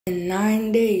In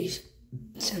 9 days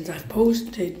since I've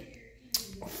posted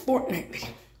a Fortnite video.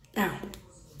 Now,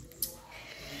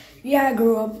 yeah, I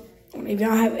grew up. If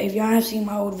y'all have seen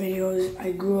my old videos,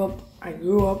 I grew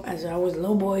up as I was a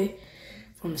little boy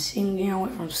from singing. I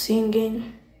went from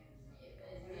singing,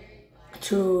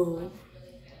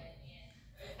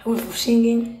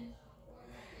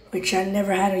 which I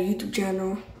never had a YouTube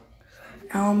channel.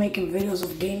 Now I'm making videos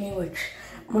of gaming, which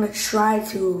I'm gonna try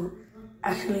to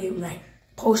actually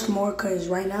post more, because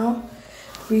right now,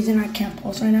 the reason I can't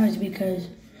post right now is because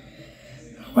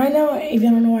right now, if you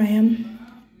don't know where I am,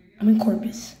 I'm in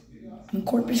Corpus. I'm in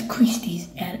Corpus Christi,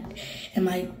 and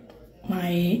my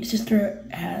sister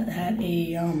had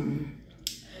a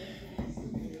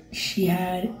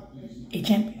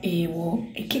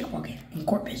kickball game in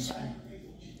Corpus.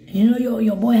 And you know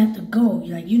your boy had to go.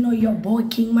 Your boy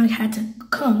King Mike had to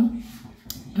come.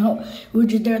 No, we were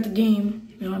just there at the game.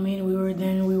 You know what I mean? We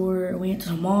went to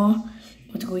the mall,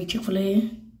 went to go eat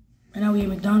Chick-fil-A, and now we at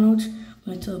McDonald's.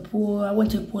 Went to the pool. I went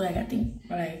to the pool I think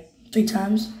 3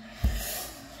 times.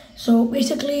 So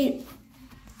basically,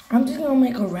 I'm just gonna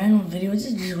make a random video. This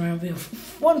is just a random video.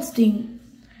 One thing,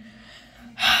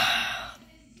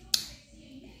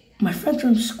 my friends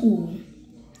from school,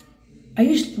 I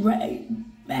used to write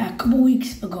a couple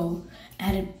weeks ago. I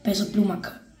had a peso pluma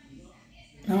cup.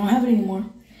 I don't have it anymore,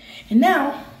 and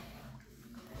now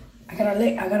I got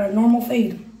a normal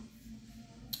fade.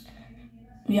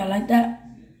 Yeah, like that.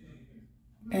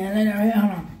 And then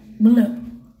hold on. But look,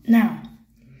 now,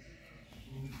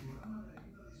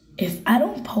 if I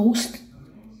don't post,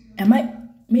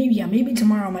 maybe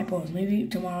tomorrow I might post. Maybe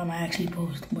tomorrow I might actually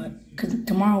post. But because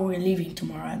tomorrow we're leaving.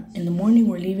 Tomorrow in the morning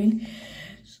we're leaving,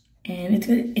 and it's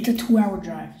a 2-hour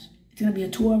drive. It's gonna be a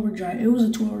 2-hour drive. It was a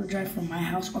 2-hour drive from my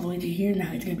house all the way to here.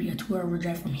 Now it's gonna be a 2-hour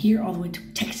drive from here all the way to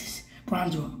Texas,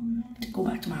 Bronzeville, to go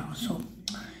back to my house. So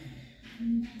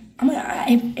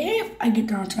if I get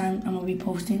there on time, I'm gonna be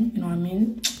posting. You know what I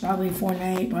mean? Probably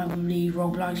Fortnite, probably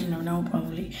Roblox. You never know.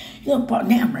 Probably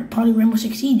probably Rainbow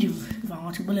Six Siege if I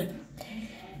want to. But look,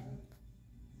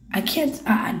 I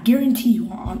guarantee you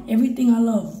on everything I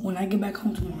love, when I get back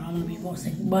home tomorrow, I'm gonna be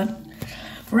posting. But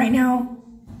for right now,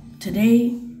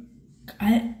 today,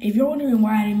 if you're wondering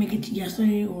why I didn't make it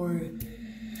yesterday, or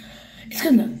it's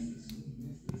because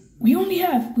we only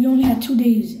had 2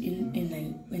 days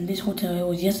in this hotel. It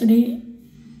was yesterday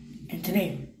and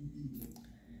today,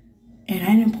 and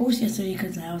I didn't post yesterday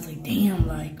because I was like, damn,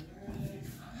 I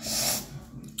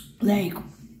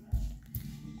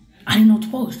didn't know what to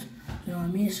post. You know what I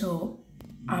mean? So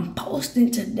I'm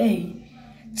posting today.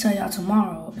 Tell y'all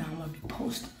tomorrow that I'm gonna be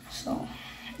posting. So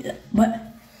yeah, but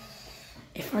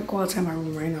if I go outside my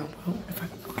room right now,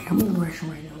 I'm in the restroom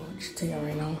right now. I'll just tell y'all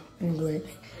right now. I didn't do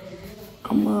anything.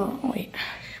 Wait.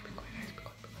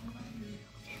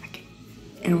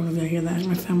 I don't know if y'all hear that. There's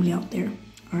my family out there.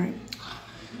 Alright.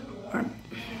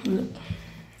 Look.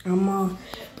 But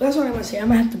that's what I'm gonna say. I'm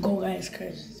gonna have to go, guys,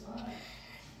 because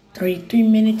 33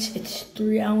 minutes. It's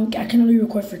 3 hours. I can only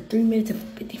record for 3 minutes and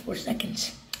 54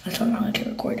 seconds. That's how long I can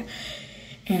record.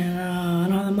 And I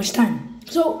don't have that much time.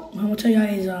 So, what I'm gonna tell y'all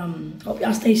is, hope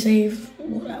y'all stay safe.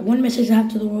 One message I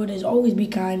have to the world is always be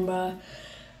kind, bro.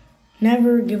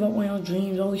 Never give up on your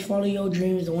dreams. Always follow your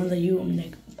dreams, the ones that you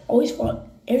always follow.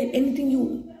 Anything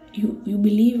you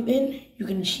believe in, you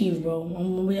can achieve, bro.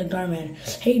 I'm gonna be a Darman.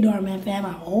 Hey, Darman fam,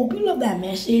 I hope you love that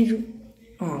message.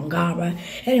 Oh God, bro.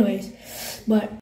 Anyways, but